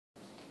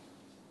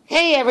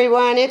Hey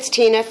everyone, it's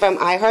Tina from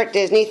iHeart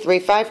Disney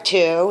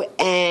 352,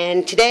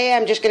 and today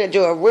I'm just going to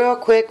do a real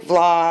quick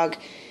vlog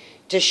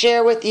to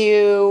share with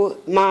you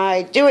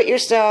my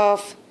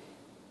do-it-yourself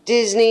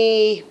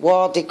Disney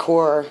wall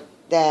decor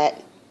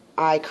that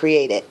I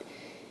created.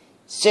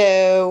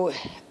 So,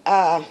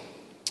 I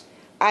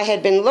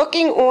had been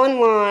looking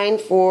online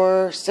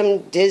for some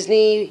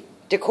Disney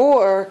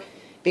decor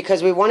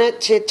because we wanted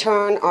to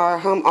turn our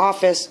home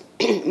office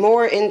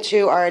more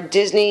into our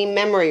Disney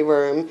memory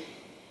room.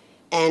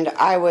 And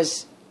I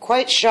was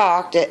quite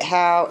shocked at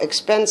how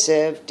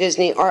expensive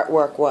Disney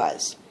artwork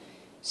was.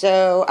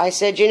 So I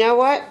said, you know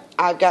what?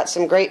 I've got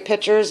some great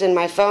pictures in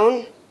my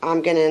phone.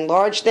 I'm going to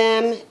enlarge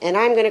them, and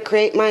I'm going to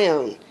create my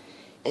own.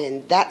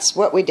 And that's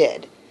what we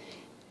did.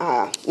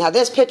 Now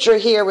this picture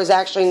here was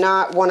actually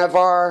not one of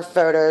our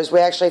photos. We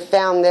actually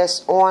found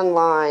this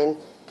online,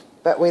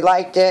 but we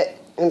liked it,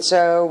 and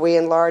so we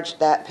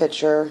enlarged that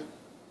picture.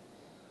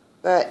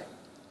 But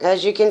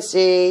as you can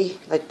see,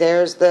 like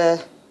there's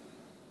the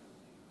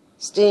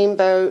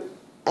steamboat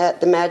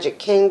at the Magic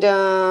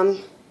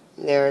Kingdom.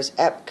 There's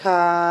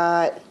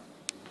Epcot.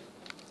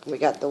 We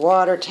got the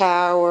water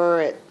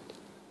tower at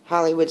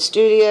Hollywood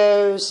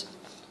Studios.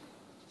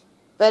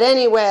 But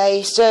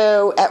anyway,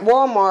 so at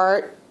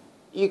Walmart,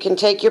 you can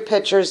take your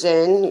pictures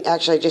in,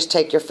 actually just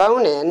take your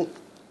phone in,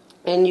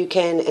 and you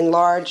can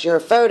enlarge your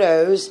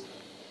photos.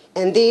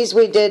 And these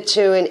we did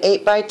to an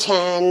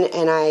 8x10,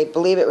 and I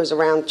believe it was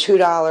around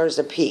 $2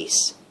 a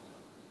piece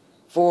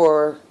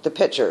for the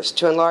pictures,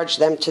 to enlarge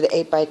them to the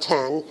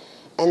 8x10.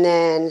 And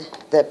then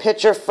the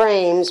picture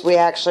frames we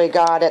actually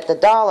got at the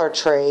Dollar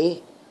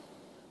Tree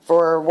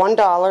for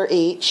 $1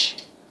 each.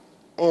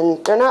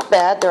 And they're not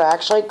bad, they're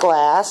actually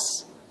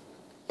glass.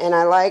 And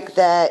I like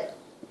that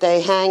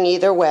they hang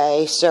either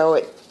way, so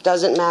it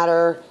doesn't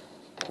matter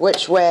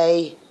which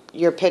way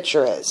your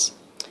picture is.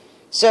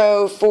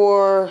 So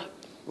for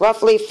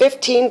roughly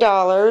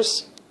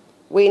 $15,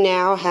 we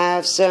now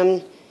have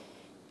some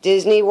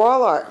Disney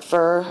wall art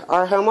for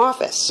our home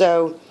office.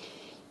 So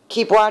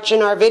keep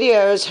watching our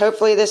videos.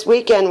 Hopefully this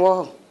weekend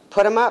we'll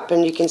put them up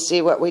and you can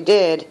see what we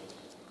did.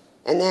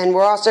 And then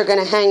we're also going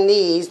to hang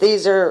these.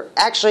 These are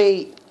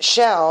actually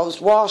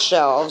shelves, wall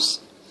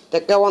shelves,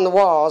 that go on the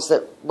walls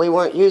that we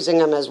weren't using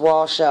them as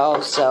wall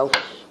shelves. So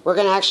we're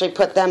going to actually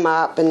put them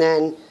up and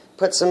then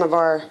put some of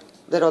our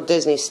little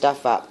Disney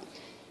stuff up.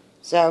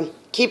 So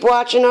keep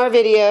watching our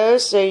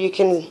videos so you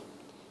can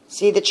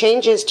see the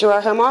changes to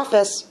our home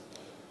office.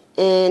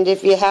 And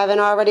if you haven't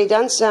already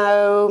done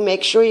so,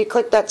 make sure you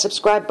click that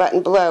subscribe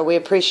button below. We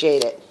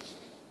appreciate it.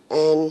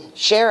 And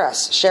share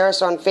us. Share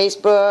us on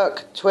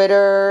Facebook,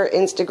 Twitter,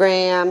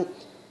 Instagram.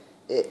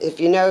 If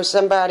you know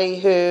somebody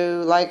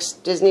who likes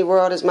Disney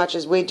World as much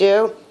as we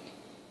do,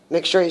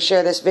 make sure you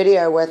share this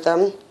video with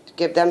them to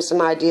give them some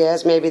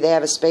ideas. Maybe they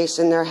have a space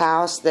in their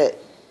house that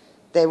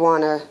they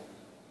want to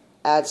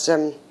add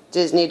some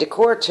Disney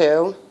decor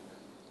to,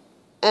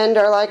 and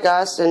are like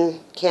us and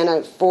can't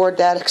afford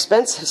that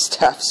expensive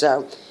stuff.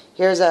 So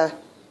here's a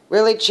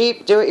really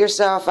cheap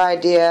do-it-yourself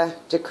idea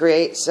to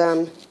create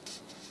some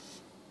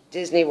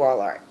Disney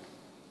wall art.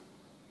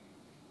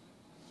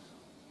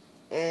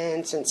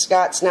 And since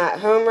Scott's not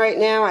home right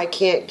now, I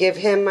can't give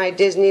him my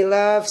Disney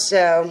love,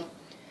 so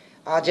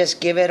I'll just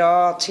give it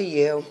all to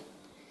you.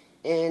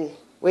 And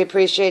we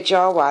appreciate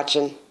y'all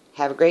watching.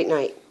 Have a great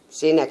night.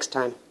 See you next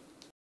time.